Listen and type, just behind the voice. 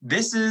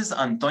This is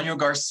Antonio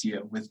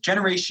Garcia with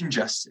Generation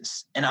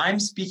Justice, and I'm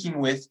speaking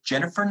with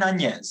Jennifer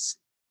Nanez,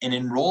 an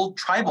enrolled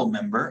tribal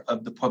member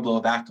of the Pueblo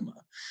of Acoma.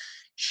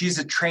 She's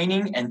a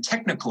training and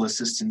technical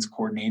assistance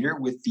coordinator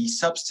with the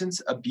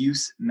Substance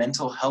Abuse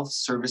Mental Health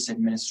Service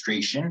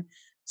Administration,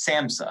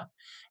 SAMHSA,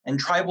 and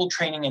Tribal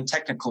Training and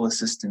Technical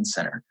Assistance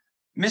Center.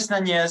 Ms.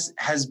 Nanez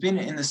has been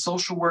in the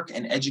social work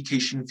and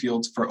education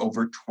fields for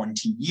over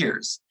 20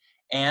 years.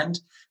 And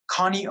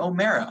Connie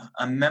O'Mara,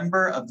 a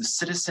member of the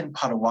Citizen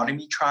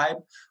Potawatomi tribe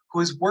who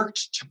has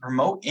worked to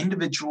promote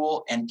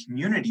individual and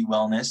community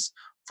wellness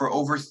for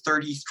over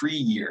 33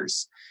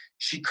 years.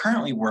 She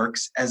currently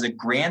works as a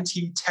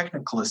grantee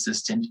technical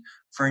assistant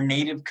for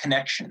Native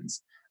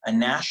Connections, a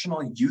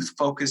national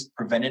youth-focused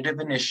preventative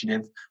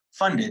initiative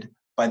funded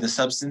by the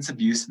Substance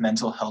Abuse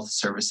Mental Health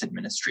Service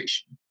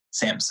Administration,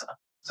 SAMHSA.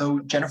 So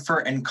Jennifer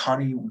and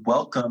Connie,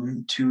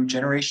 welcome to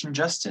Generation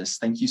Justice.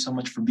 Thank you so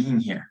much for being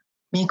here.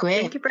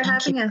 Thank you for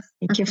having us.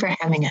 Thank you for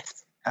having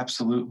us.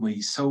 Absolutely.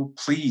 So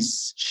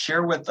please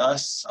share with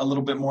us a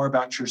little bit more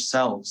about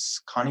yourselves.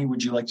 Connie,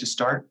 would you like to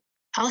start?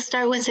 I'll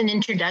start with an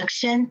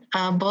introduction.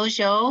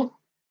 Bonjour.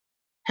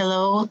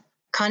 Hello.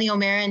 Connie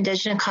O'Mara,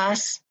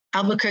 Indigenous,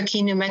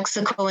 Albuquerque, New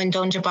Mexico, and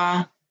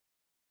Donjaba,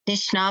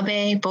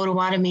 Nishnawbe,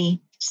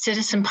 Potawatomi,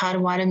 Citizen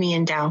Potawatomi,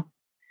 and Dao.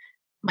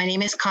 My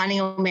name is Connie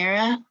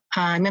O'Mara.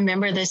 I'm a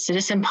member of the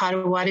Citizen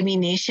Potawatomi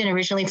Nation,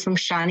 originally from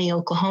Shawnee,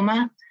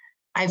 Oklahoma.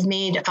 I've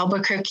made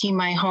Albuquerque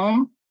my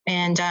home,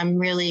 and I'm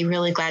really,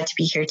 really glad to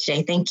be here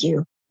today. Thank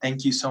you.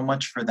 Thank you so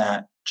much for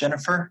that.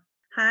 Jennifer?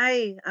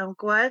 Hi, I'm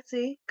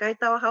Guazi,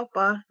 Kaitawa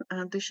Haupa,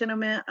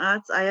 Dushiname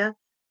Ats Aya,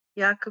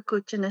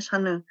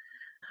 Yakakuchinishanu.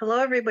 Hello,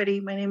 everybody.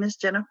 My name is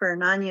Jennifer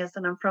Nanez,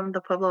 and I'm from the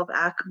Pueblo of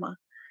Acoma,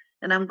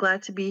 and I'm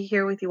glad to be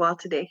here with you all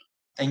today.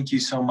 Thank you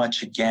so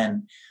much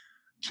again.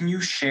 Can you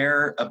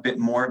share a bit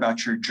more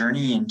about your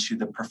journey into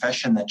the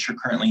profession that you're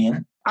currently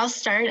in? I'll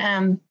start.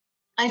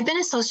 I've been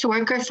a social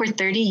worker for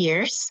 30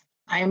 years.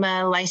 I'm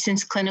a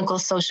licensed clinical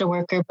social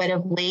worker, but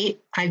of late,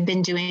 I've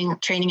been doing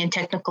training and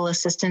technical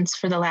assistance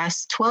for the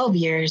last 12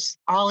 years,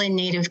 all in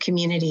Native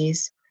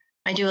communities.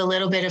 I do a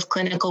little bit of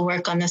clinical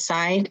work on the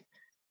side.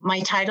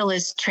 My title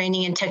is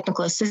Training and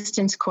Technical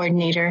Assistance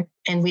Coordinator,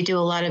 and we do a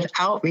lot of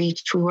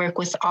outreach. We work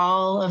with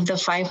all of the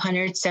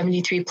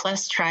 573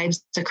 plus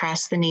tribes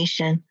across the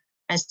nation.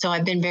 And so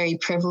I've been very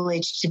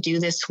privileged to do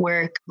this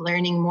work,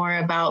 learning more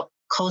about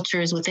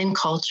cultures within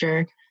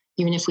culture,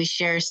 even if we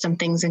share some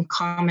things in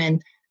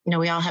common. You know,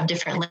 we all have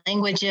different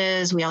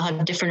languages, we all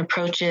have different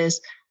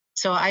approaches.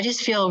 So I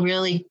just feel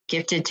really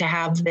gifted to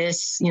have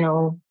this,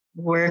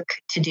 work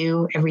to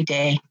do every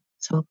day.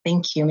 So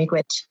thank you,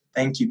 Miigwech.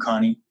 Thank you,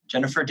 Connie.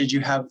 Jennifer, did you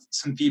have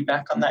some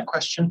feedback on that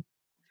question?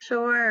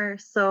 Sure.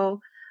 So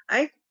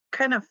I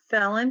kind of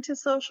fell into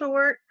social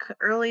work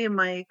early in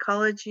my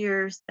college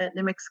years at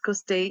New Mexico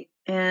State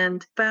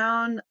and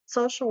found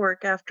social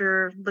work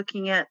after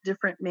looking at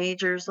different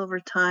majors over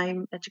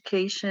time,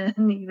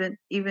 education,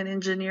 even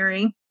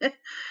engineering,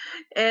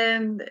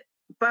 and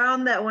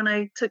found that when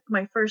I took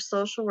my first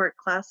social work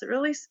class, it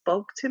really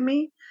spoke to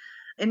me.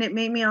 And it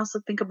made me also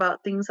think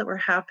about things that were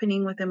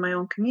happening within my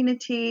own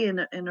community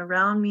and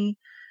around me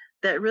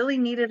that really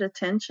needed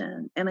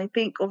attention. And I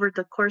think over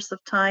the course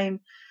of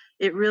time,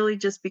 it really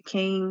just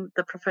became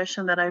the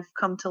profession that I've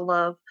come to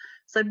love.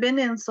 So I've been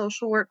in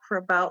social work for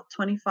about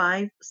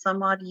 25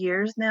 some odd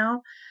years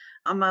now.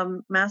 I'm a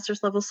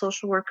master's level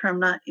social worker. I'm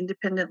not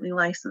independently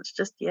licensed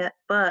just yet,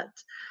 but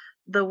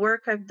the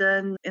work I've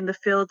done in the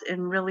field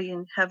and really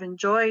have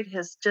enjoyed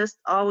has just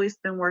always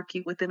been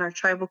working within our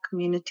tribal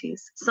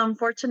communities. So I'm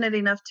fortunate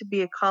enough to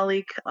be a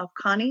colleague of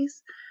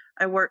Connie's.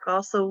 I work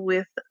also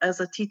as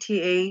a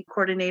TTA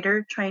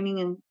coordinator,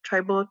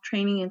 tribal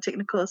training and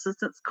technical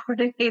assistance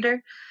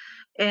coordinator,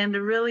 and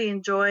really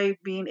enjoy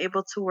being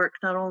able to work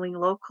not only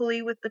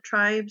locally with the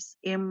tribes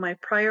in my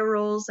prior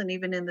roles and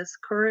even in this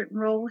current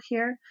role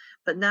here,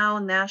 but now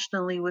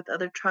nationally with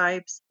other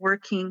tribes,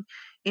 working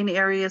in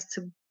areas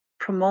to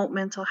promote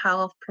mental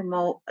health,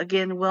 promote,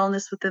 again,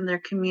 wellness within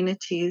their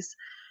communities.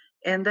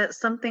 And that's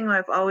something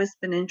I've always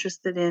been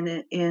interested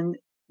in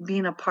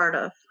being a part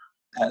of.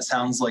 That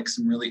sounds like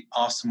some really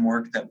awesome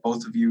work that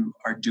both of you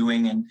are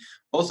doing. And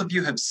both of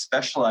you have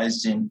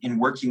specialized in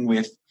working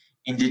with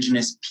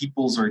Indigenous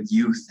peoples or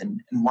youth.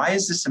 And why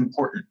is this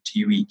important to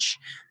you each?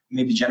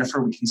 Maybe Jennifer,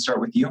 we can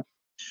start with you.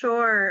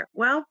 Sure.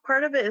 Well,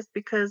 part of it is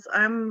because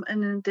I'm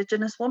an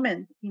Indigenous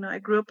woman. I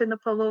grew up in the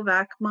Pueblo of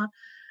Acoma.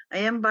 I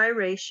am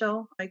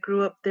biracial. I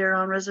grew up there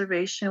on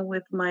reservation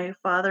with my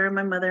father and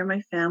my mother and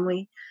my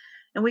family.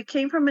 And we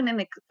came from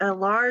a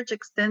large,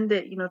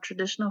 extended,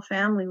 traditional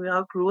family. We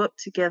all grew up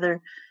together,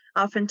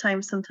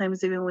 oftentimes,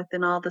 sometimes even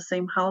within all the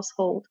same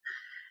household.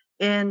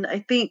 And I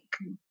think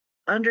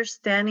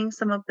understanding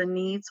some of the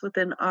needs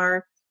within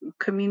our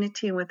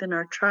community and within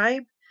our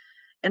tribe,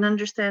 and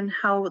understand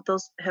how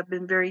those have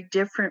been very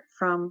different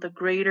from the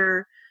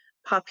greater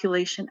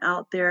population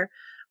out there,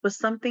 was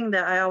something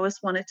that I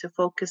always wanted to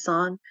focus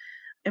on.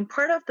 And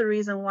part of the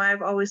reason why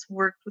I've always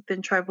worked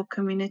within tribal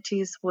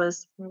communities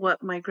was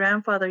what my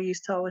grandfather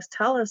used to always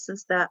tell us,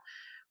 is that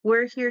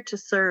we're here to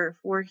serve.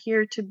 We're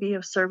here to be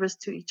of service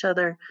to each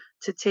other,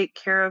 to take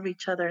care of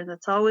each other. And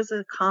that's always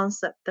a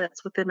concept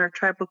that's within our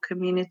tribal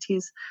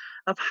communities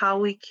of how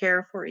we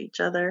care for each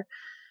other.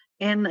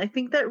 And I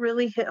think that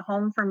really hit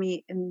home for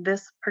me in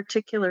this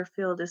particular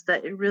field is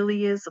that it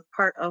really is a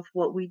part of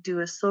what we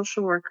do as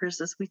social workers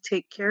is we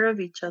take care of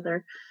each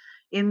other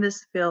in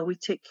this field. We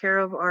take care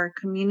of our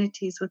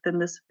communities within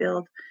this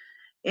field.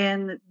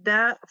 And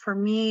that for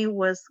me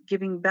was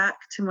giving back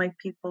to my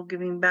people,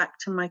 giving back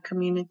to my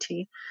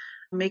community,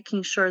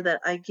 making sure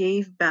that I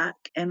gave back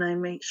and I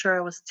made sure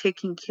I was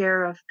taking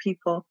care of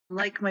people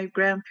like my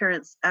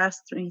grandparents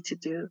asked me to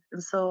do.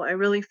 And so I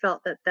really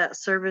felt that that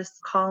service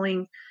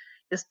calling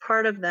is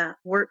part of that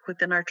work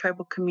within our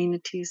tribal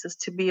communities is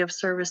to be of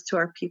service to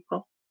our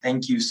people.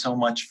 Thank you so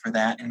much for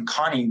that. And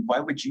Connie, why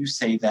would you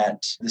say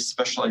that this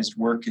specialized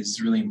work is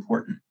really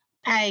important?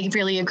 I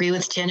really agree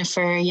with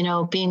Jennifer. You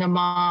know, being a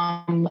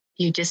mom,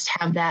 you just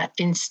have that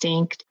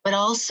instinct. But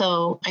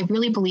also, I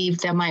really believe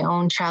that my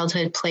own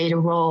childhood played a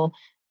role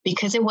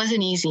because it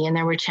wasn't easy and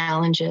there were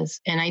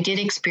challenges. And I did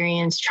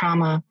experience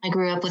trauma. I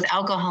grew up with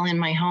alcohol in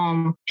my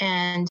home,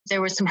 and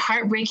there were some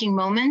heartbreaking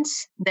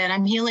moments that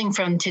I'm healing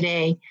from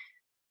today.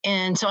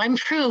 And so I'm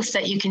proof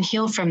that you can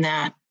heal from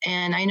that.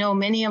 And I know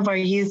many of our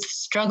youth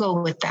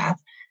struggle with that.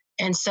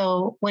 And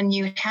so when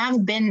you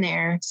have been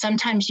there,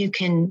 sometimes you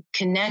can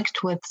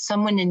connect with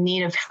someone in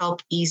need of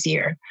help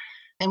easier.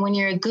 And when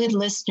you're a good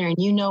listener and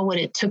you know what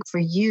it took for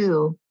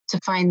you to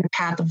find the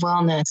path of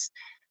wellness,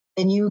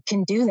 then you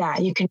can do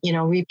that. You can,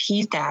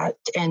 repeat that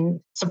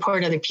and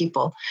support other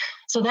people.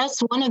 So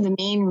that's one of the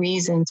main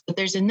reasons. But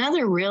there's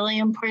another really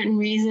important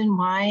reason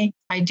why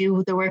I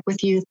do the work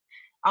with youth.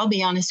 I'll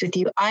be honest with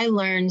you, I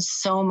learned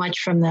so much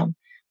from them.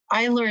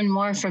 I learned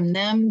more from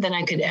them than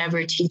I could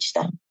ever teach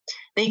them.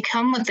 They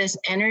come with this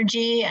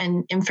energy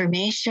and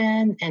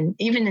information and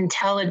even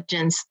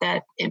intelligence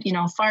that,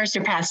 far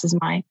surpasses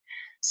mine.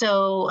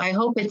 So I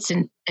hope it's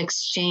an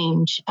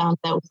exchange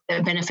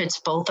that benefits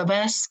both of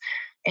us.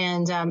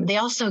 And they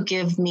also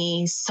give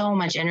me so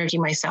much energy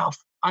myself.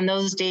 On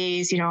those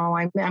days,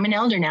 I'm an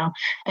elder now.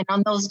 And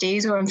on those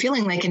days where I'm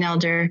feeling like an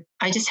elder,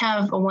 I just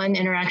have one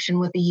interaction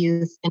with the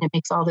youth and it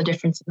makes all the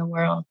difference in the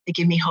world. They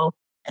give me hope.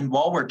 And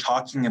while we're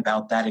talking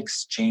about that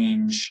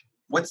exchange,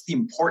 what's the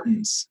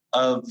importance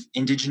of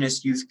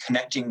Indigenous youth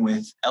connecting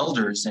with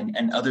elders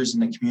and others in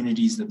the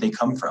communities that they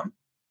come from?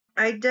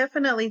 I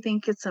definitely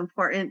think it's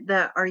important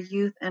that our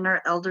youth and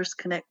our elders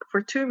connect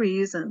for two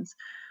reasons.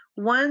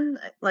 One,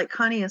 like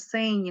Connie is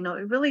saying, it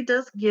really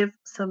does give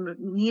some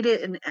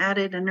needed and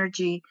added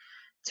energy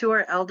to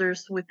our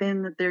elders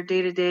within their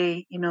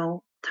day-to-day,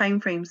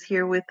 timeframes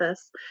here with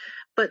us.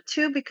 But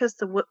two, because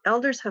the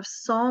elders have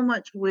so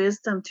much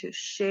wisdom to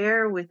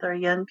share with our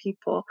young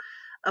people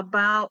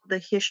about the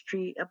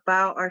history,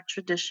 about our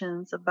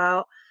traditions,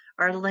 about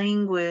our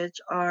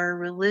language, our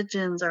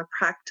religions, our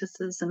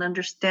practices, and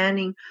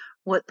understanding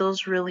what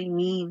those really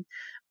mean.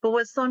 But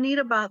what's so neat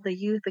about the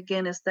youth,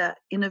 again, is that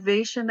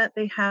innovation that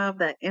they have,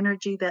 that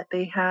energy that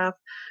they have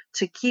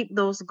to keep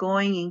those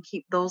going and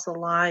keep those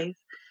alive.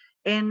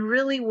 And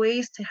really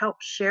ways to help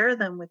share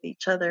them with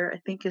each other, I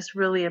think is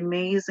really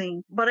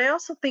amazing. But I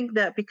also think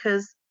that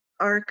because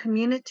our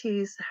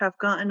communities have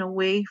gotten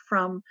away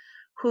from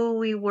who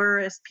we were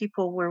as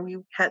people, where we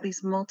had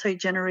these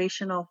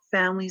multi-generational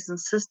families and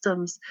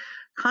systems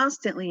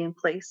constantly in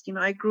place.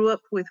 I grew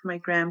up with my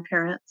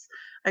grandparents.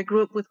 I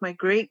grew up with my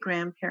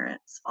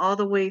great-grandparents all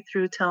the way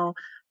through till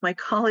my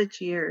college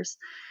years.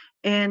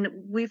 And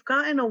we've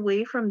gotten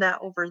away from that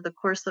over the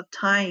course of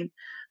time.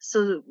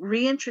 So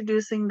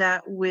reintroducing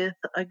that with,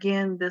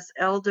 again, this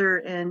elder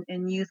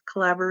and youth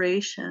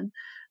collaboration,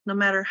 no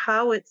matter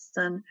how it's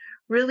done,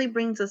 really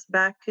brings us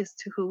back as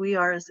to who we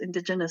are as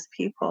Indigenous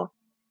people.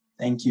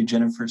 Thank you,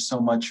 Jennifer, so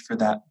much for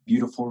that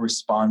beautiful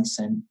response.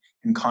 And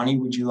Connie,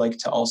 would you like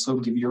to also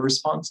give your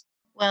response?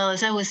 Well,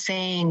 as I was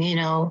saying,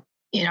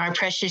 our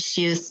precious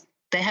youth,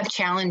 they have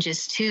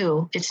challenges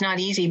too. It's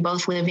not easy,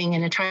 both living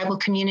in a tribal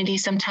community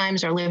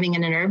sometimes or living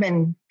in an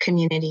urban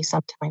community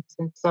sometimes.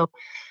 And so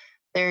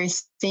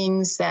there's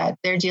things that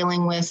they're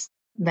dealing with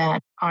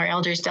that our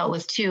elders dealt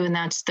with too. And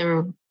that's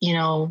the,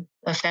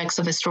 effects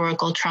of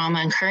historical trauma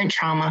and current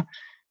trauma.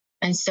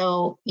 And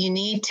so you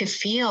need to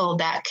feel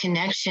that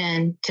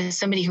connection to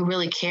somebody who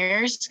really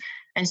cares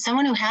and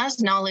someone who has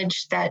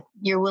knowledge that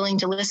you're willing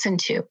to listen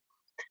to.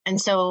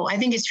 And so I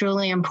think it's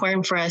really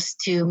important for us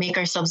to make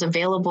ourselves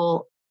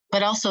available,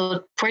 but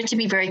also for it to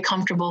be very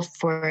comfortable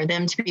for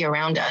them to be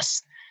around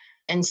us.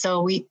 And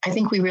so I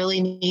think we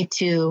really need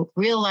to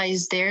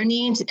realize their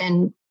needs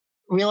and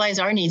realize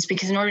our needs,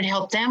 because in order to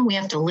help them, we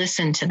have to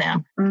listen to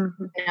them.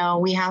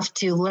 Mm-hmm. We have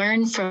to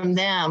learn from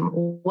them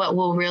what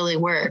will really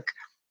work.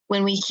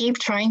 When we keep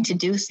trying to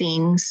do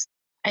things,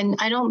 and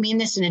I don't mean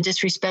this in a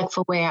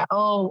disrespectful way,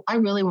 I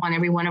really want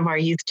every one of our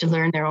youth to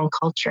learn their own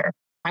culture.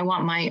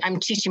 I'm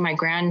teaching my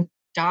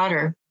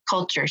granddaughter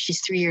culture.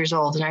 She's 3 years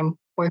old, and I'm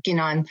working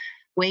on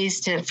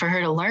ways for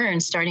her to learn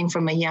starting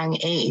from a young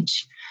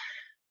age.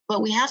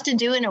 But we have to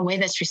do it in a way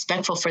that's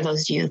respectful for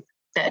those youth,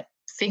 that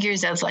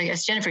figures out, like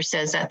as Jennifer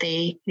says, that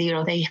they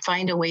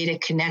find a way to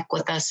connect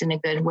with us in a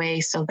good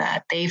way so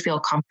that they feel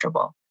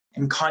comfortable.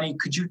 And Connie,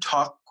 could you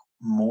talk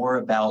more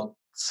about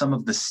some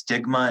of the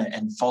stigma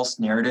and false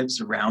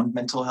narratives around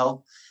mental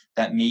health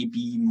that may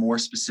be more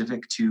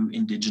specific to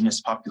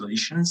Indigenous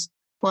populations?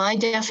 Well, I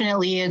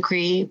definitely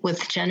agree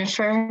with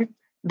Jennifer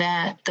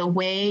that the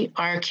way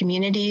our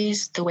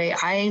communities, the way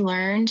I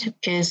learned,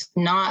 is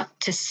not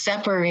to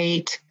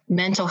separate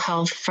mental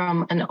health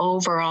from an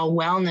overall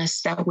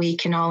wellness that we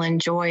can all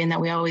enjoy and that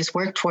we always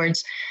work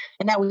towards,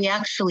 and that we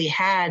actually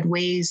had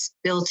ways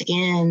built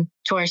in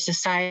to our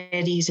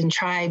societies and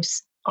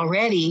tribes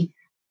already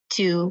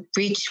to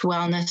reach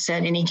wellness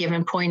at any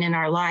given point in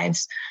our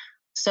lives.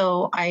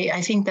 So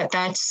I think that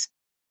that's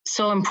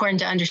so important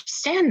to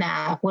understand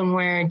that when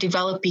we're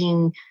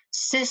developing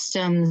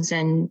systems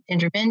and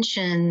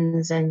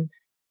interventions and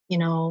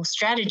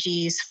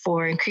strategies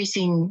for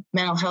increasing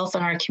mental health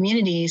in our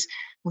communities,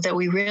 that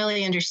we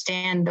really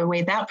understand the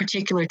way that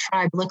particular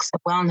tribe looks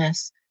at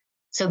wellness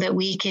so that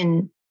we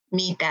can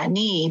meet that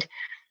need.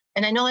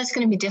 And I know it's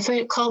going to be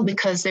difficult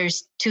because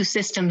there's two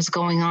systems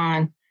going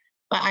on,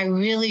 but I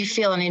really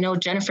feel, and I know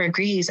Jennifer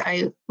agrees,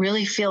 I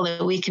really feel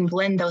that we can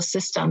blend those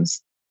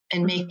systems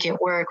and make it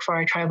work for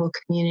our tribal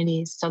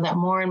communities so that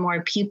more and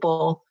more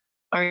people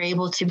are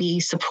able to be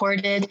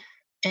supported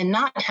and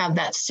not have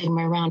that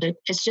stigma around it.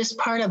 It's just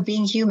part of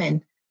being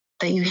human,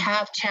 that you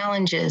have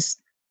challenges,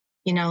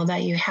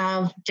 that you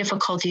have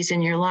difficulties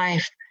in your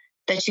life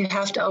that you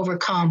have to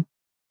overcome,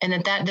 and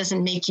that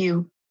doesn't make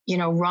you,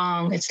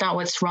 wrong. It's not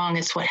what's wrong,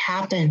 it's what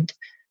happened.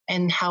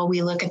 And how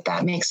we look at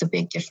that makes a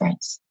big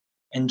difference.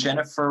 And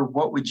Jennifer,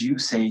 what would you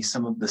say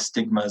some of the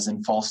stigmas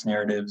and false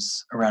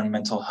narratives around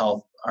mental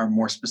health are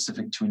more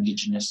specific to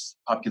Indigenous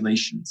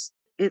populations?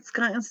 It's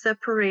gotten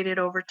separated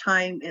over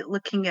time,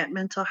 looking at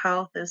mental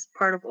health as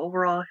part of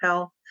overall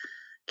health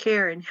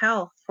care and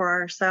health for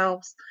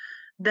ourselves.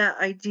 That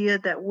idea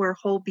that we're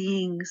whole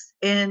beings,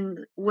 and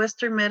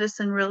Western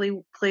medicine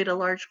really played a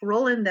large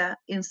role in that,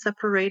 in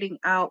separating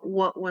out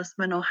what was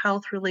mental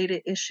health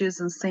related issues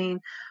and saying,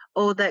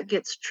 oh, that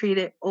gets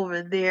treated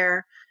over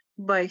there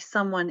by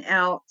someone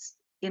else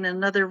in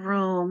another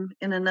room,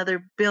 in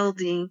another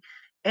building,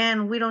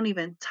 and we don't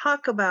even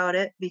talk about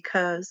it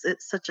because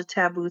it's such a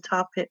taboo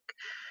topic.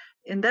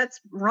 And that's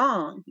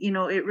wrong.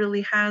 It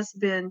really has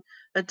been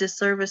a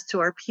disservice to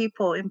our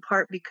people, in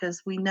part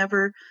because we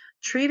never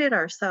treated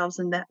ourselves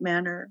in that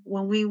manner.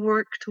 When we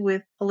worked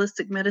with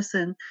holistic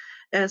medicine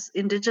as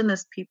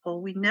Indigenous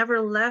people, we never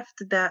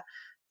left that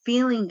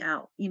feeling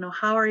out.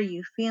 How are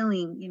you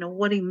feeling?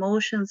 What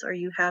emotions are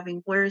you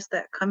having? Where is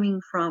that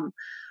coming from?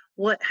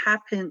 What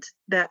happened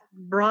that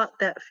brought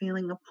that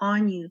feeling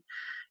upon you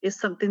is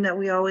something that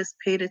we always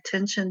paid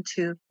attention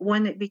to.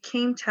 When it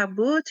became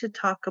taboo to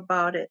talk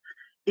about it,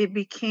 it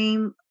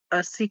became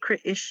a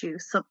secret issue,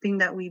 something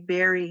that we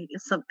bury,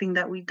 something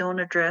that we don't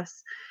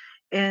address.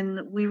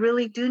 And we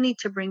really do need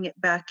to bring it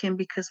back in,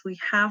 because we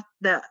have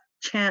that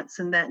chance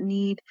and that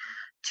need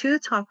to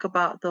talk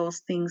about those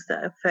things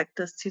that affect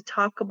us, to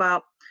talk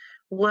about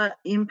what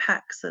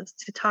impacts us,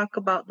 to talk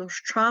about those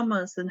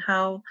traumas and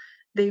how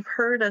they've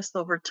hurt us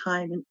over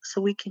time, and so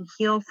we can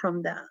heal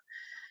from that.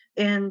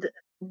 And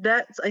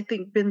that's, I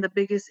think, been the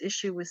biggest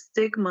issue with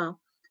stigma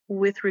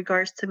with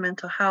regards to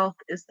mental health,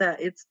 is that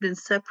it's been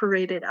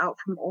separated out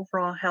from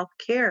overall health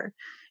care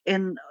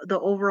and the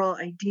overall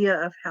idea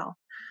of health.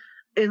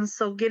 And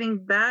so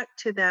getting back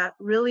to that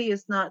really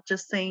is not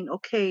just saying,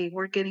 okay,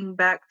 we're getting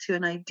back to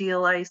an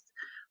idealized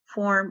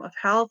form of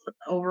health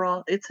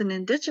overall. It's an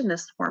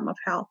Indigenous form of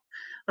health,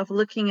 of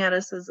looking at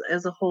us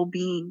as a whole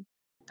being.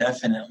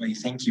 Definitely.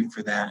 Thank you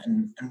for that.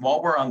 And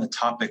while we're on the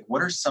topic,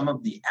 what are some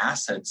of the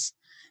assets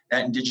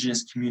that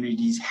Indigenous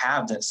communities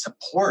have that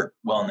support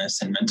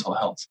wellness and mental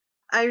health?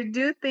 I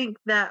do think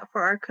that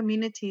for our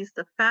communities,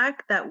 the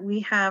fact that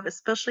we have,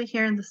 especially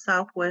here in the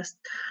Southwest,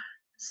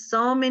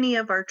 so many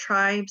of our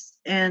tribes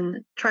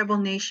and tribal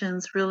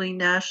nations, really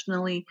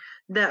nationally,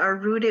 that are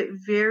rooted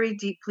very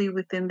deeply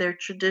within their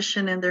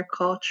tradition and their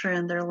culture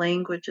and their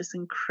language is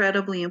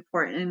incredibly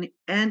important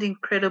and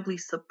incredibly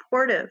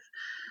supportive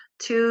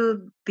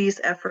to these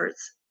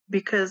efforts,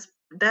 because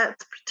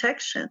that's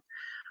protection.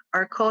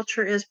 Our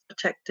culture is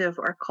protective,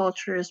 our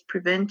culture is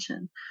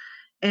prevention.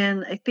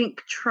 And I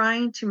think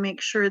trying to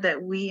make sure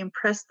that we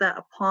impress that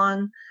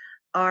upon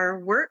our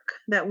work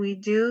that we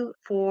do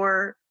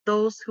for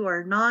those who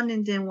are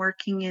non-Indian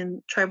working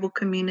in tribal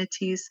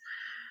communities,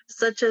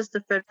 such as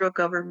the federal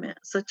government,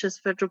 such as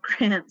federal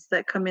grants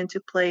that come into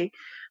play,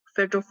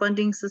 federal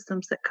funding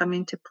systems that come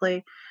into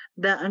play,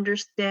 that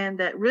understand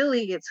that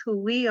really it's who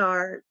we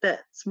are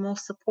that's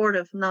most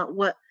supportive, not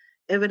what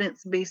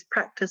evidence-based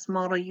practice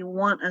model you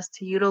want us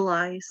to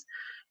utilize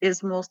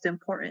is most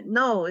important.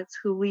 No, it's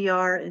who we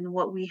are and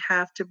what we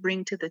have to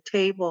bring to the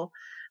table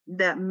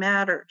that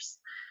matters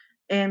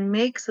and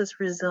makes us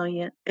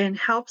resilient and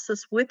helps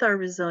us with our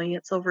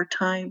resilience over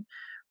time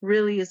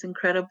really is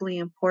incredibly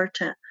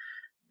important.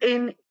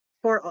 And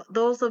for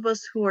those of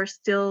us who are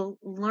still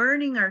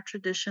learning our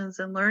traditions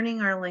and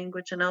learning our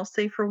language, and I'll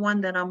say for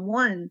one that I'm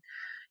one,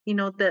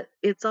 that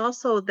it's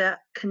also that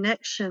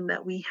connection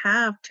that we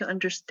have to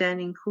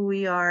understanding who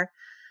we are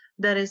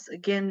that is,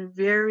 again,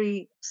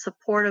 very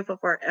supportive of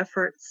our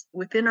efforts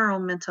within our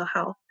own mental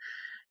health.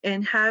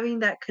 And having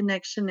that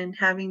connection and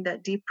having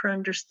that deeper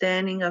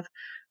understanding of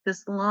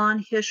this long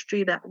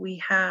history that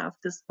we have,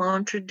 this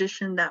long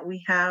tradition that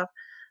we have,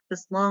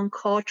 this long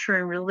culture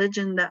and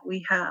religion that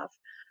we have,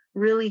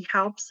 really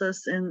helps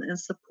us and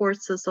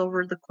supports us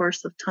over the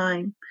course of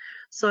time.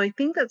 So I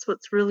think that's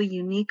what's really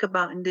unique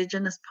about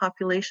Indigenous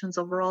populations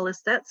overall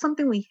is that's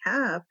something we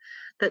have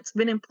that's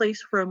been in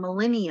place for a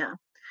millennia.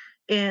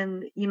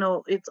 And,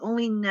 it's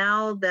only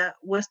now that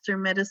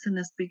Western medicine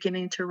is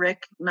beginning to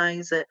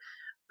recognize it,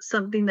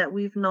 something that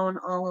we've known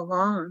all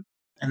along.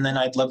 And then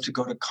I'd love to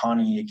go to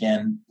Connie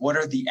again. What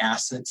are the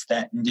assets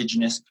that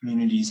Indigenous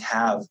communities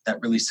have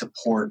that really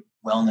support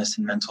wellness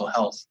and mental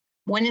health?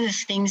 One of the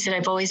things that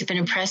I've always been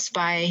impressed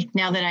by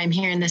now that I'm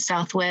here in the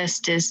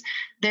Southwest is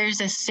there's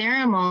a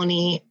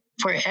ceremony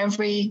for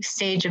every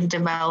stage of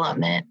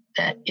development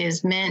that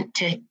is meant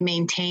to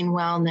maintain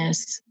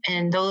wellness.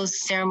 And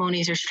those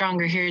ceremonies are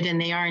stronger here than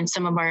they are in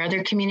some of our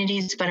other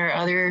communities, but our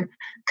other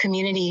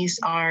communities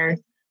are,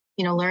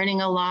 learning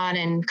a lot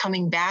and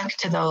coming back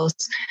to those.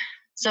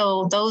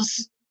 So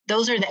those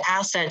are the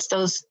assets,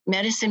 those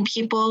medicine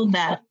people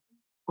that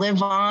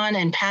live on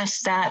and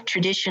pass that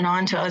tradition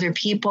on to other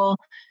people,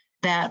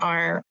 that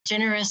are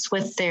generous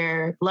with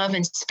their love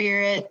and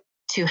spirit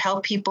to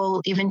help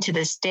people even to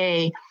this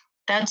day.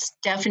 That's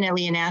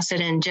definitely an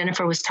asset. And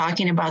Jennifer was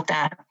talking about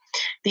that.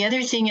 The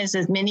other thing is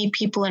that many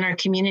people in our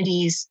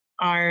communities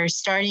are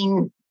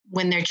starting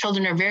when their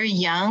children are very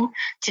young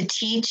to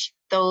teach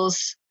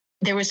those.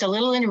 There was a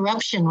little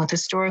interruption with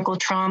historical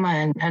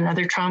trauma and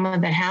other trauma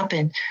that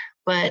happened,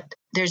 but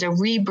there's a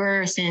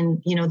rebirth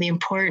in, the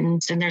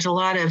importance, and there's a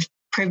lot of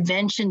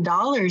prevention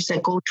dollars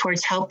that go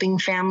towards helping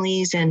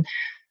families and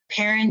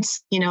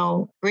parents,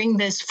 bring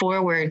this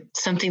forward,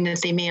 something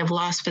that they may have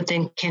lost, but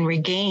then can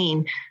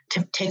regain,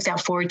 to take that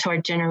forward to our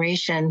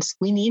generations.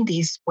 We need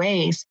these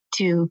ways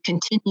to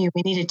continue.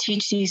 We need to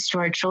teach these to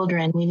our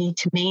children. We need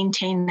to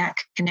maintain that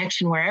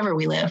connection wherever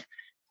we live.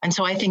 And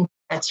so I think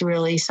that's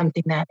really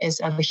something that is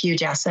of a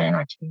huge asset in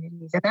our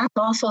communities. And that's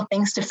also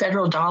thanks to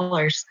federal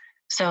dollars.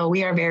 So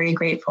we are very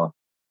grateful.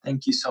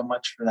 Thank you so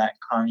much for that,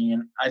 Connie.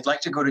 And I'd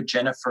like to go to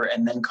Jennifer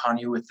and then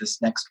Connie with this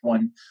next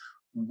one.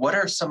 What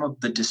are some of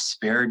the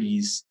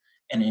disparities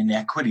and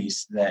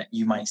inequities that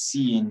you might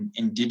see in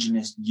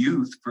Indigenous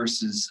youth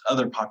versus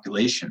other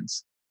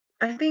populations?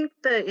 I think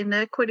the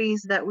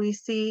inequities that we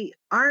see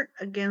aren't,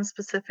 again,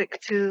 specific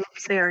to,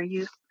 say, our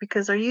youth,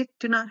 because our youth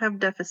do not have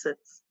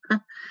deficits.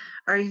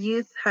 Our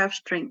youth have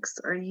strengths.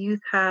 Our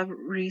youth have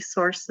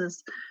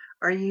resources.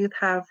 Our youth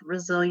have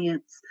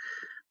resilience.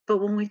 But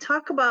when we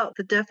talk about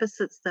the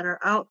deficits that are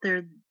out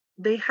there,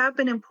 they have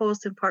been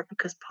imposed in part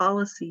because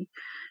policy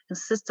and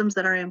systems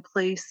that are in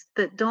place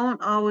that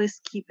don't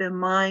always keep in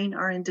mind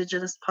our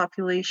Indigenous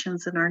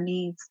populations and our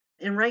needs.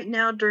 And right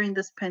now, during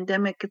this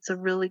pandemic, it's a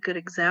really good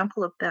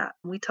example of that.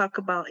 We talk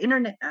about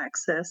internet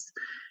access,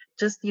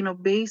 just,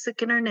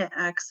 basic internet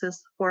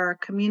access for our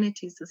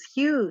communities is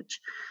huge.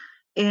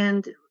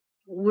 And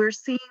we're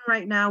seeing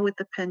right now with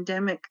the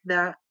pandemic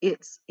that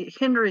it's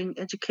hindering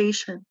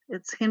education,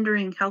 it's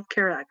hindering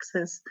healthcare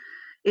access,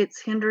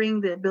 it's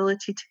hindering the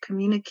ability to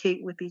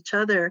communicate with each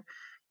other,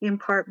 in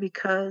part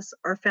because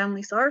our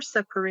families are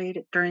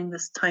separated during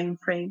this time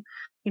frame.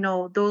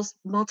 Those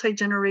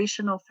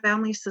multi-generational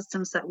family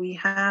systems that we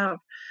have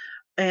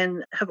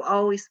and have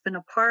always been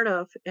a part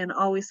of and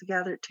always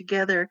gathered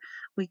together,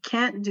 we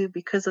can't do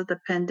because of the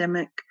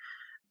pandemic.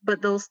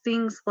 But those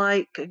things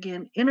like,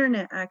 again,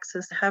 internet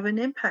access have an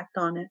impact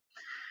on it.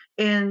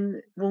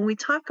 And when we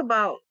talk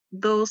about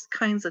those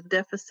kinds of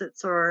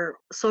deficits or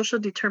social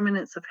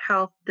determinants of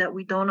health that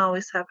we don't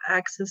always have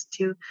access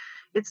to,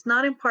 it's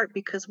not in part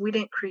because we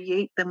didn't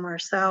create them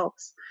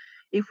ourselves.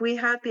 If we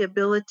had the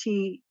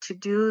ability to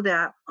do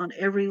that on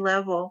every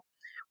level,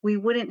 we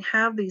wouldn't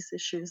have these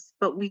issues.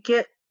 But we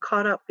get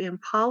caught up in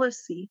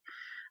policy,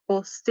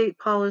 both state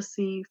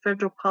policy,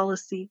 federal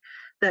policy,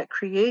 that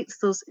creates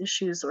those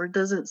issues or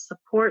doesn't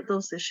support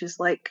those issues,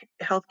 like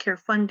healthcare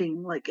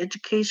funding, like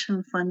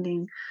education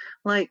funding,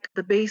 like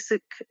the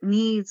basic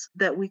needs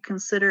that we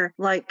consider,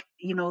 like,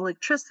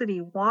 electricity,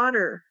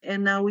 water.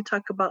 And now we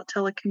talk about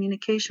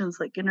telecommunications,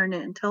 like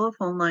internet and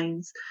telephone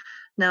lines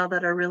now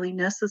that are really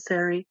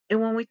necessary.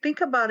 And when we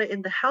think about it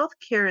in the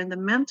healthcare and the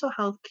mental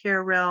health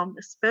care realm,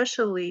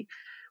 especially,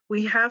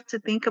 we have to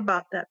think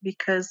about that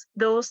because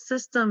those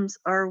systems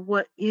are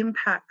what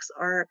impacts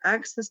our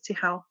access to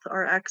health,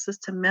 our access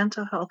to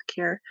mental health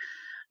care.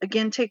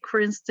 Again, take,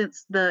 for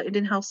instance, the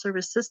Indian Health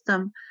Service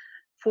system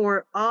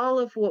for all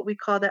of what we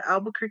call the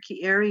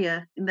Albuquerque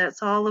area, and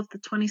that's all of the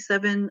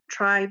 27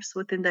 tribes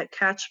within that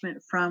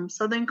catchment from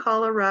southern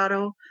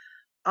Colorado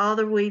all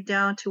the way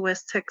down to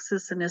West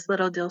Texas and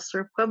Isleta del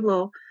Sur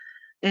Pueblo.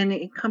 And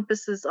it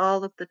encompasses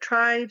all of the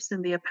tribes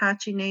and the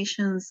Apache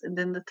nations, and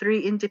then the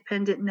 3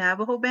 independent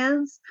Navajo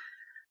bands.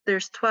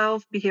 There's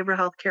 12 behavioral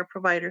health care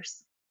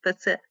providers.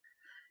 That's it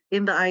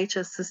in the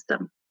IHS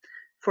system.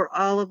 for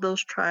all of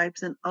those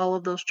tribes and all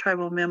of those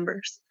tribal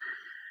members.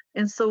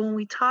 And so when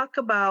we talk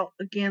about,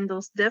 again,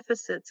 those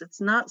deficits,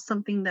 it's not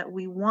something that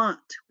we want.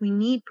 We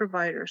need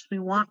providers. We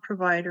want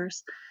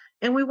providers.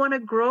 And we want to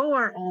grow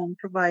our own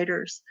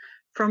providers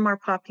from our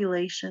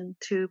population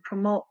to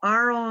promote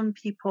our own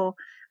people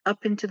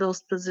up into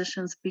those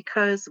positions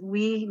because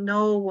we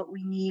know what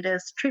we need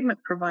as treatment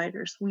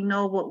providers. We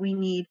know what we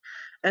need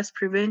as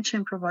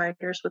prevention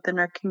providers within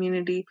our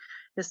community,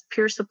 as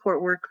peer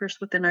support workers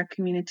within our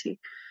community.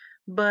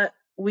 But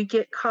we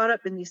get caught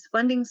up in these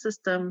funding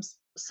systems.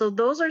 So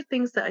those are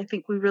things that I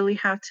think we really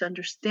have to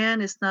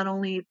understand. It's not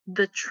only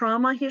the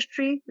trauma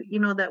history,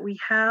 that we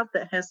have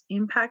that has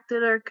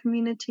impacted our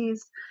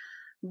communities,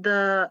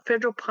 the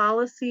federal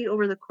policy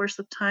over the course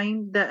of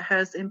time that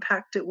has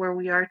impacted where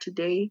we are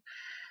today,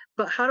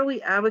 but how do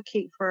we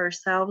advocate for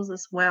ourselves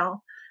as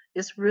well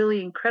is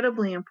really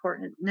incredibly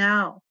important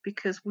now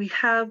because we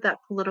have that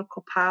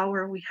political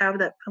power, we have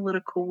that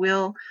political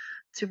will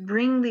to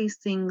bring these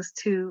things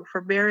to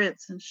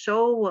forbearance and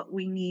show what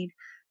we need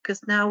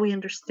because now we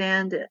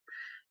understand it.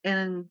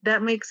 And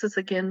that makes us,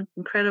 again,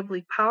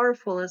 incredibly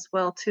powerful as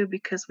well, too,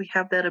 because we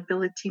have that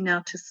ability now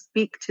to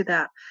speak to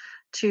that,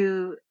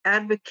 to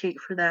advocate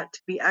for that,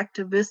 to be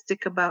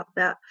activistic about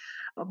that,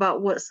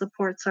 about what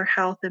supports our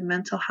health and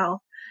mental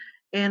health.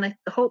 And I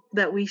hope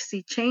that we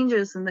see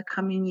changes in the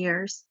coming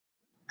years.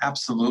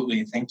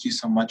 Absolutely. Thank you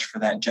so much for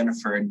that,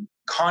 Jennifer. And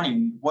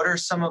Connie, what are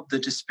some of the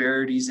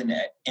disparities and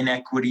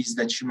inequities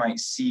that you might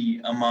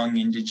see among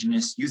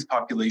Indigenous youth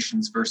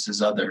populations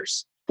versus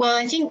others? Well,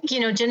 I think,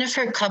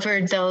 Jennifer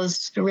covered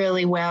those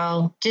really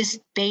well. Just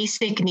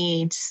basic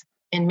needs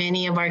in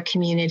many of our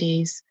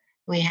communities.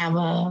 We have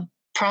a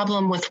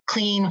problem with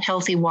clean,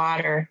 healthy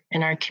water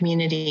in our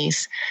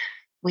communities.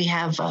 We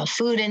have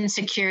food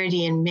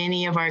insecurity in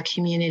many of our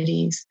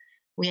communities.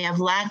 We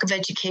have lack of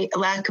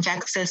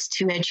access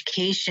to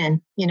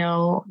education.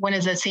 One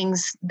of the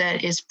things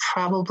that is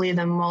probably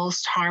the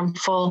most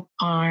harmful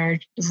are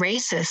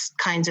racist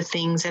kinds of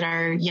things that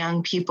our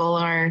young people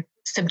are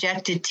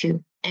subjected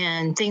to.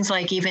 And things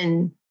like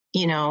even,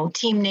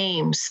 team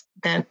names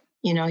that,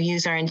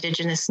 use our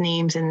Indigenous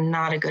names in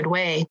not a good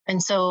way.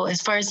 And so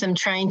as far as them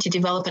trying to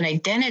develop an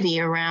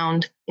identity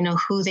around,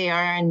 who they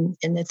are and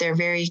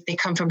that they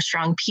come from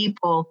strong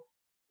people,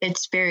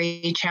 it's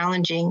very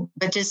challenging.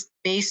 But just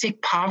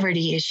basic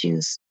poverty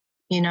issues,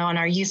 and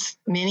our youth,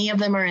 many of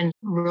them are in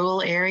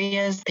rural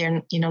areas.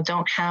 They're,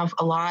 don't have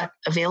a lot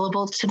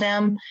available to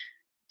them.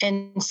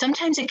 And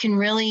sometimes it can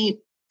really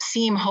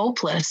seem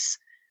hopeless.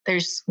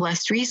 There's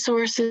less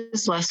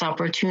resources, less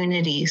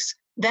opportunities.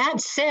 That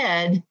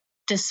said,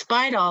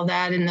 despite all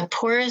that, in the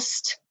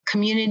poorest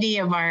community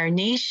of our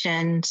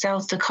nation,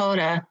 South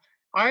Dakota,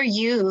 our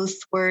youth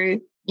were,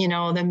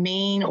 the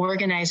main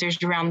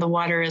organizers around the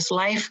Water is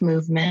Life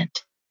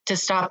movement to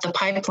stop the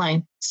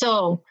pipeline.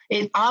 So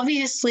it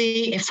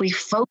obviously, if we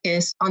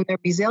focus on their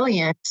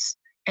resilience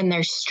and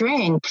their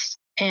strengths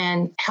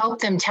and help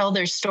them tell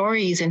their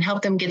stories and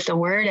help them get the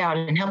word out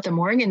and help them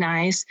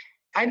organize,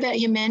 I bet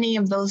you many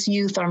of those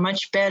youth are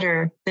much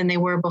better than they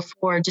were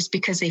before just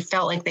because they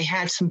felt like they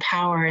had some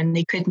power and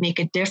they could make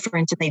a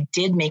difference, and they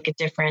did make a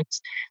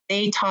difference.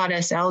 They taught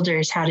us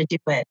elders how to do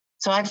it.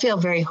 So I feel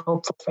very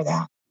hopeful for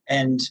that.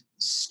 And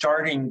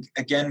starting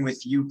again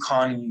with you,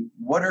 Connie,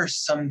 what are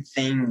some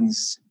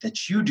things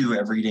that you do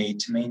every day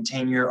to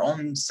maintain your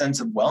own sense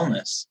of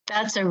wellness?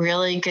 That's a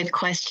really good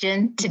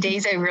question.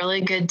 Today's a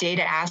really good day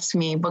to ask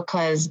me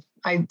because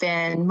I've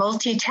been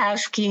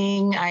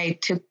multitasking. I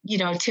took,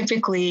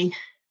 typically,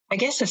 I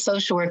guess a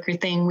social worker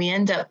thing, we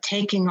end up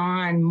taking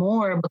on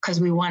more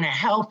because we want to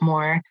help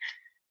more.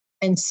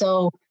 And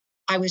so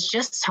I was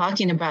just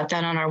talking about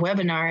that on our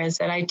webinar, is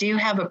that I do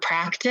have a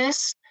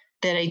practice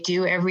that I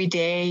do every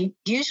day.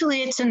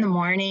 Usually it's in the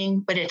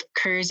morning, but it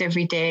occurs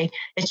every day.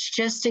 It's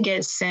just to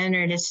get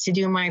centered. It's to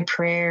do my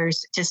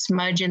prayers, to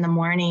smudge in the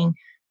morning,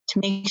 to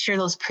make sure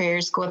those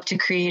prayers go up to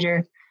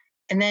Creator.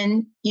 And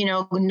then,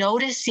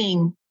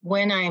 noticing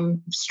when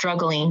I'm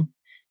struggling.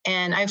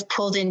 And I've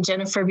pulled in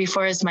Jennifer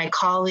before as my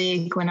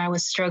colleague when I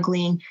was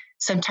struggling.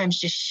 Sometimes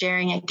just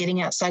sharing it,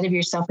 getting outside of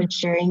yourself and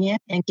sharing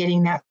it and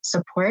getting that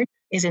support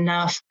is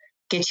enough,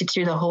 get you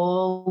through the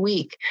whole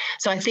week.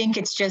 So I think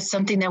it's just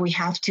something that we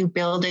have to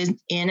build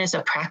in as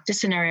a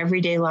practice in our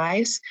everyday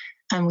lives.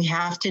 And we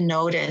have to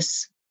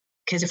notice,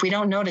 because if we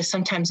don't notice,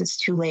 sometimes it's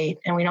too late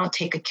and we don't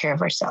take good care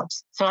of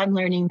ourselves. So I'm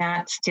learning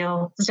that,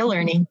 still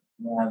learning.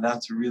 Yeah,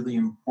 that's really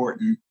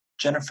important.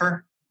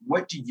 Jennifer,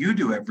 what do you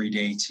do every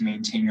day to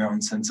maintain your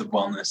own sense of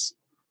wellness?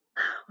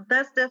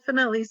 That's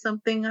definitely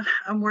something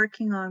I'm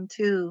working on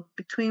too,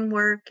 between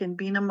work and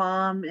being a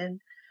mom,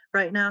 and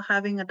right now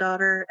having a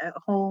daughter at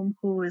home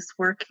who is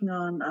working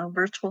on a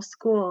virtual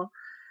school.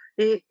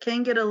 It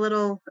can get a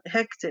little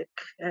hectic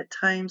at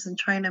times and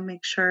trying to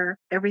make sure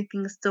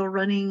everything's still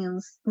running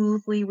and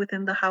smoothly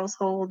within the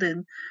household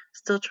and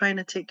still trying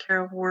to take care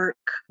of work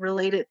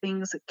related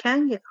things. It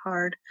can get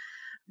hard.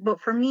 But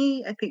for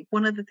me, I think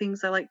one of the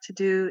things I like to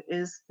do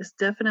is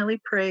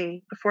definitely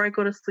pray before I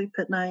go to sleep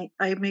at night.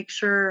 I make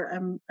sure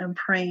I'm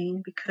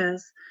praying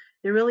because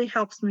It really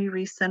helps me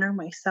recenter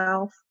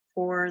myself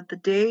for the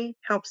day,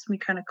 helps me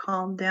kind of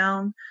calm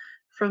down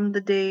from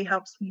the day,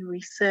 helps me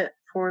reset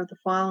for the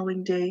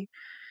following day.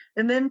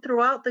 And then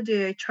throughout the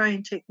day, I try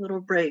and take little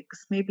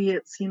breaks. Maybe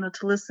it's, to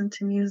listen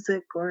to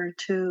music or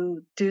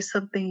to do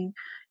something,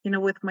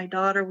 with my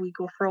daughter. We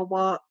go for a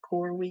walk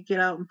or we get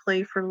out and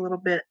play for a little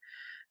bit.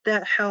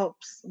 That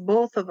helps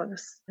both of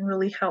us and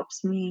really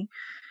helps me.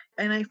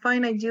 And I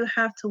find I do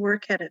have to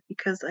work at it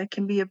because I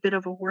can be a bit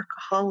of a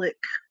workaholic.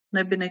 And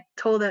I've been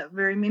told that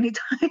very many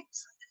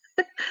times.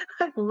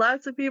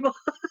 Lots of people,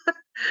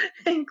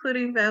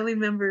 including family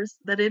members,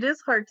 that it is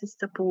hard to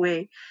step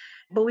away.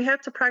 But we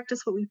have to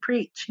practice what we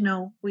preach.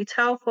 We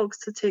tell folks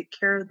to take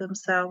care of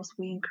themselves.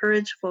 We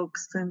encourage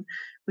folks and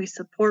we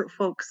support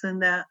folks in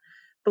that.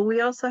 But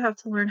we also have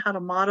to learn how to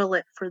model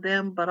it for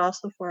them, but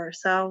also for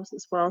ourselves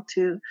as well,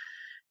 too.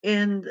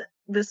 And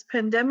this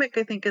pandemic,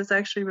 I think, has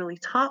actually really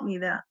taught me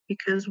that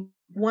because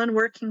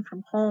working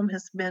from home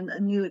has been a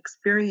new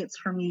experience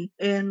for me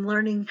in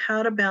learning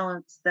how to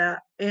balance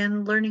that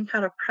and learning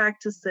how to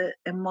practice it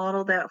and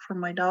model that for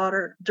my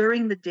daughter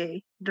during the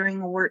day,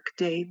 during a work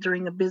day,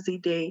 during a busy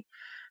day.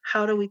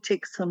 How do we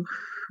take some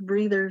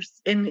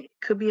breathers? And it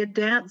could be a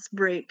dance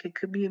break. It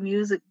could be a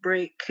music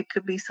break. It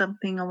could be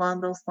something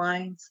along those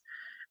lines.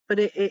 But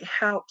it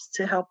helps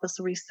to help us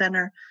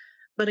recenter.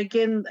 But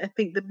again, I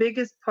think the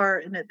biggest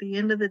part, and at the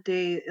end of the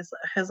day,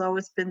 has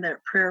always been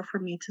that prayer for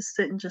me to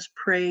sit and just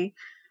pray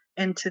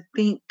and to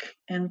think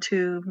and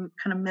to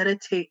kind of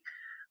meditate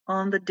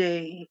on the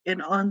day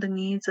and on the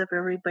needs of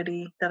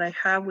everybody that I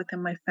have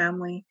within my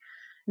family.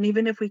 And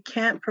even if we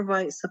can't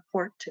provide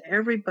support to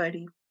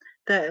everybody,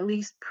 that at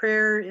least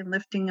prayer and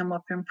lifting them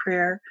up in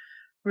prayer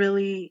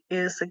really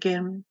is,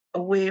 again,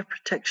 a way of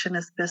protection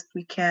as best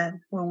we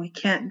can when we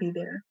can't be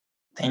there.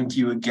 Thank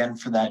you again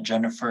for that,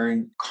 Jennifer.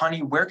 And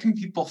Connie, where can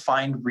people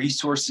find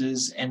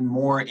resources and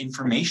more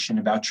information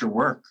about your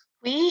work?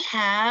 We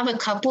have a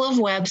couple of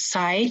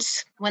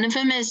websites. One of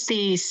them is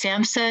the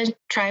SAMHSA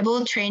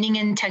Tribal Training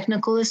and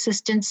Technical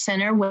Assistance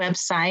Center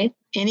website.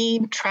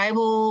 Any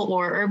tribal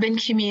or urban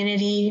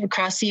community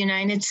across the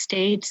United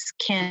States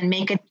can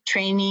make a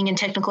training and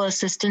technical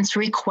assistance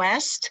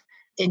request.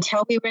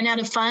 Until we run out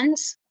of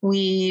funds, we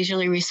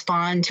usually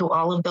respond to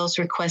all of those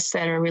requests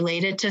that are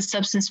related to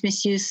substance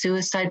misuse,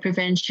 suicide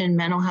prevention,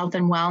 mental health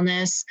and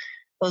wellness,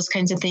 those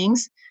kinds of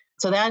things.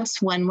 So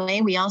that's one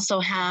way. We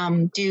also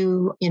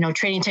do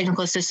training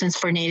technical assistance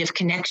for Native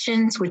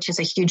Connections, which is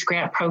a huge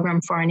grant program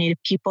for our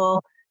Native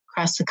people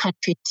across the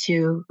country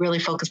to really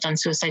focus on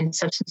suicide and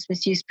substance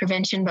misuse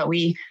prevention. But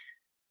we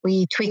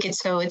tweak it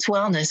so it's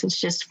wellness. It's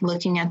just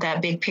looking at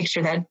that big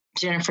picture that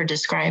Jennifer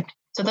described.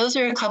 So those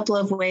are a couple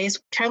of ways.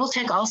 Tribal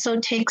Tech also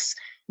takes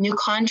new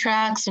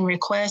contracts and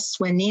requests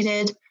when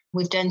needed.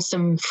 We've done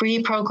some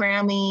free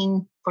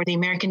programming for the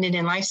American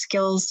Indian Life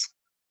Skills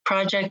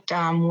project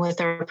with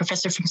our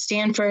professor from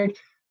Stanford.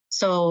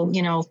 So,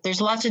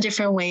 there's lots of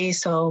different ways.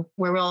 So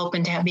we're real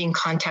open to being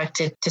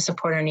contacted to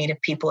support our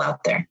Native people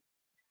out there.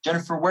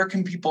 Jennifer, where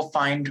can people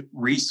find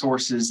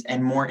resources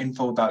and more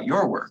info about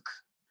your work?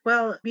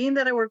 Well, being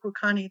that I work with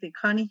Connie, I think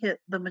Connie hit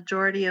the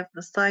majority of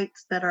the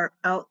sites that are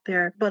out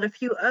there. But a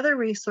few other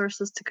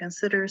resources to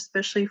consider,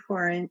 especially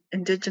for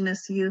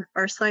Indigenous youth,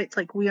 are sites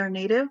like We Are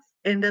Native.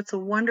 And that's a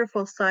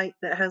wonderful site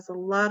that has a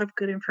lot of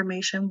good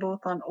information,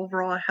 both on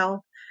overall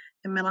health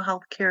and mental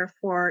health care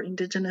for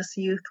Indigenous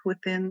youth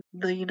within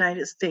the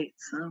United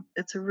States.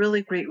 It's a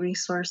really great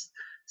resource.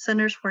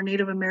 Centers for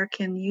Native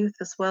American Youth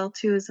as well,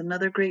 too, is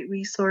another great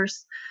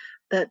resource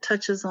that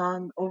touches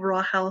on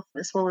overall health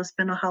as well as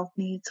mental health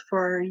needs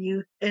for our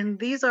youth. And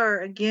these are,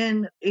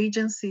 again,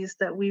 agencies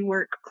that we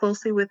work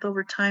closely with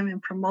over time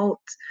and promote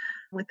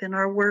within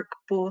our work,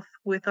 both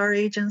with our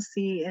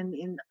agency and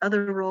in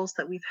other roles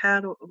that we've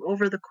had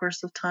over the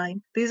course of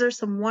time. These are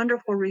some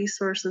wonderful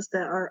resources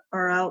that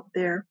are out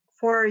there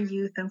for our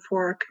youth and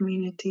for our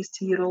communities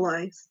to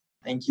utilize.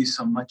 Thank you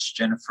so much,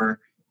 Jennifer.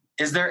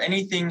 Is there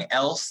anything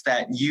else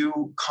that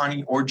you,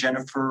 Connie, or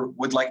Jennifer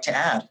would like to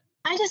add?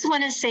 I just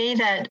want to say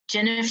that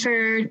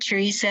Jennifer,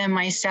 Teresa, and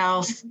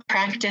myself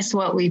practice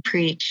what we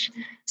preach.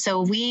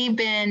 So we've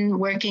been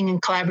working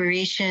in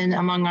collaboration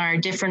among our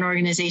different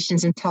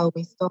organizations until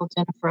we stole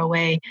Jennifer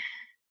away.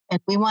 And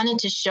we wanted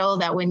to show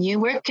that when you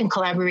work in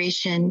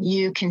collaboration,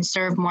 you can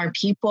serve more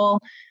people.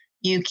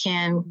 You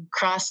can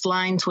cross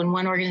lines when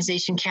one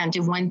organization can't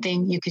do one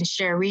thing. You can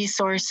share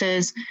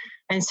resources.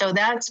 And so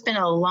that's been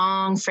a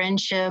long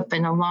friendship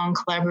and a long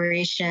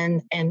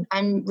collaboration. And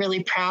I'm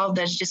really proud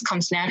that it just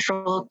comes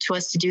natural to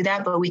us to do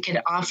that. But we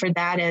could offer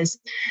that as,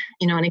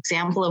 an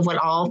example of what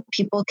all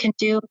people can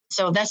do.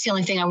 So that's the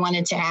only thing I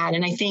wanted to add.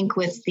 And I think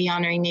with the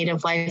Honoring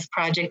Native Life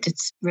project,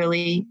 it's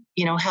really,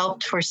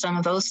 helped for some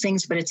of those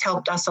things, but it's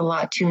helped us a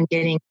lot too in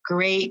getting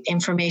great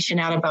information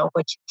out about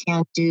what you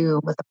can do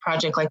with a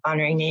project like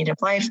Honoring Native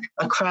Life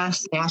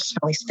across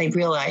nationally. So they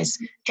realize,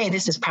 hey,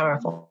 this is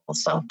powerful.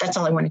 So that's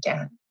all I wanted to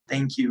add.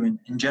 Thank you.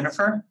 And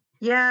Jennifer?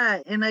 Yeah,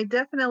 and I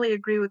definitely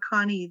agree with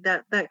Connie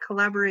that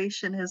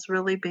collaboration has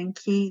really been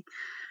key.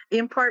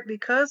 in part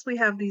because we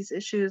have these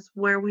issues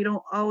where we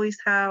don't always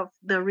have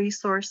the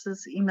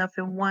resources enough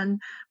in one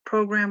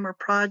program or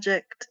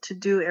project to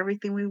do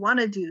everything we want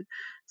to do.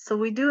 So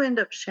we do end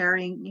up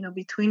sharing,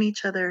 between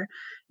each other.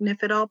 And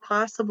if at all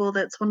possible,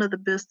 that's one of the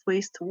best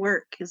ways to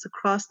work is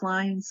across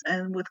lines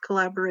and with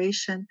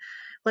collaboration.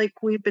 Like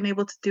we've been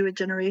able to do at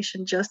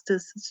Generation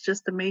Justice. It's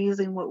just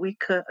amazing what we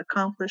could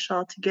accomplish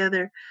all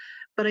together.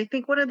 But I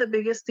think one of the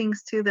biggest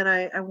things too that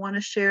I want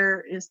to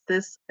share is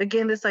this,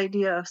 again, this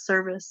idea of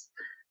service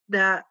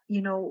that,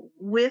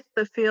 with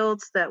the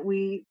fields that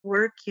we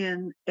work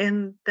in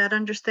and that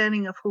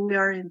understanding of who we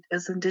are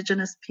as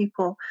Indigenous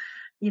people,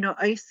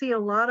 I see a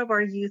lot of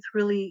our youth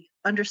really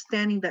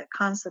understanding that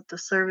concept of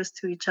service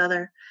to each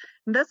other.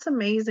 And that's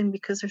amazing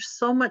because there's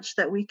so much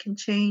that we can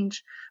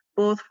change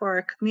both for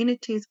our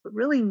communities, but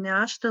really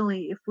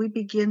nationally, if we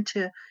begin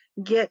to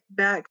get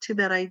back to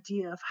that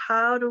idea of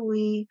how do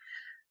we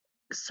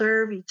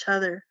serve each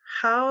other?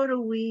 How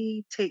do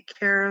we take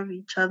care of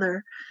each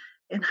other?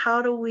 And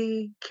how do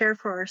we care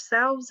for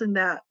ourselves in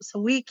that so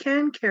we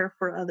can care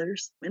for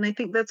others? And I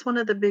think that's one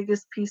of the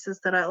biggest pieces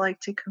that I like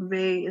to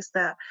convey is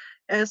that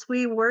as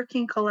we work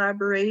in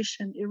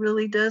collaboration, it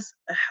really does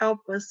help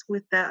us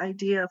with that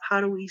idea of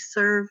how do we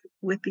serve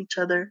with each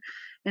other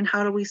and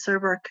how do we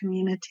serve our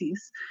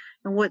communities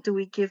and what do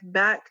we give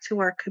back to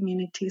our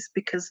communities,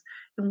 because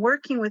in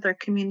working with our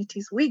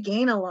communities we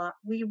gain a lot.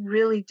 We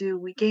really do.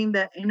 We gain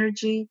that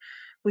energy,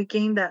 we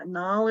gain that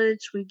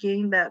knowledge, we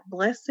gain that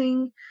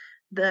blessing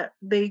that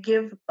they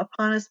give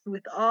upon us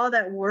with all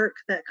that work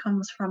that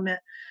comes from it.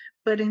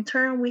 But in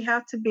turn, we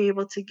have to be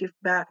able to give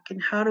back.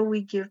 And how do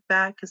we give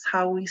back is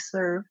how we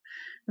serve.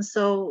 And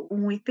so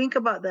when we think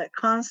about that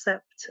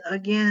concept,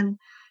 again,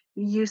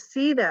 you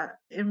see that.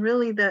 And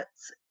really,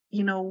 that's,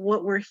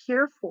 what we're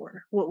here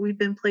for. What we've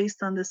been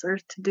placed on this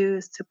earth to do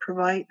is to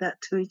provide that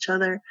to each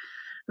other.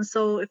 And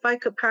so, if I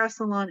could pass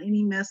along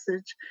any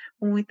message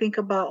when we think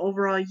about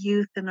overall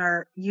youth and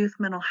our youth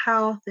mental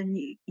health and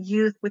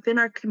youth within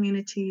our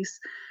communities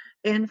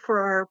and for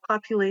our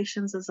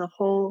populations as a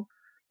whole,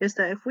 is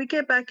that if we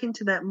get back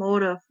into that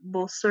mode of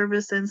both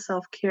service and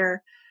self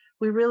care,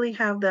 we really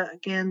have that,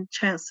 again,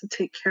 chance to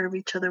take care of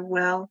each other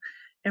well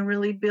and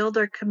really build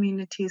our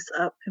communities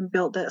up and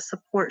build that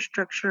support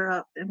structure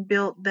up and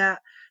build that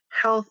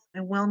health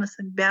and wellness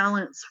and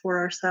balance for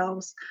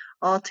ourselves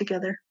all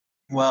together.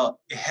 Well,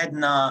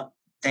 Hedna,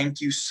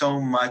 thank you so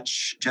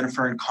much,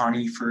 Jennifer and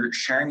Connie, for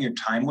sharing your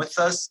time with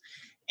us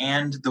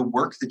and the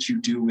work that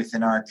you do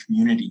within our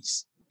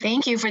communities.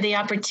 Thank you for the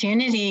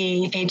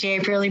opportunity,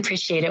 AJ. I really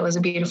appreciate it. It was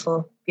a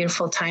beautiful,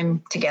 beautiful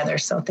time together.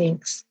 So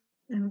thanks.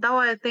 And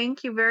Dawa,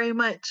 thank you very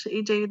much,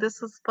 AJ.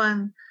 This was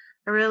fun.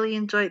 I really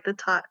enjoyed the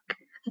talk.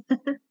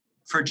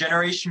 For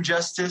Generation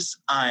Justice,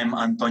 I'm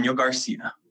Antonio Garcia.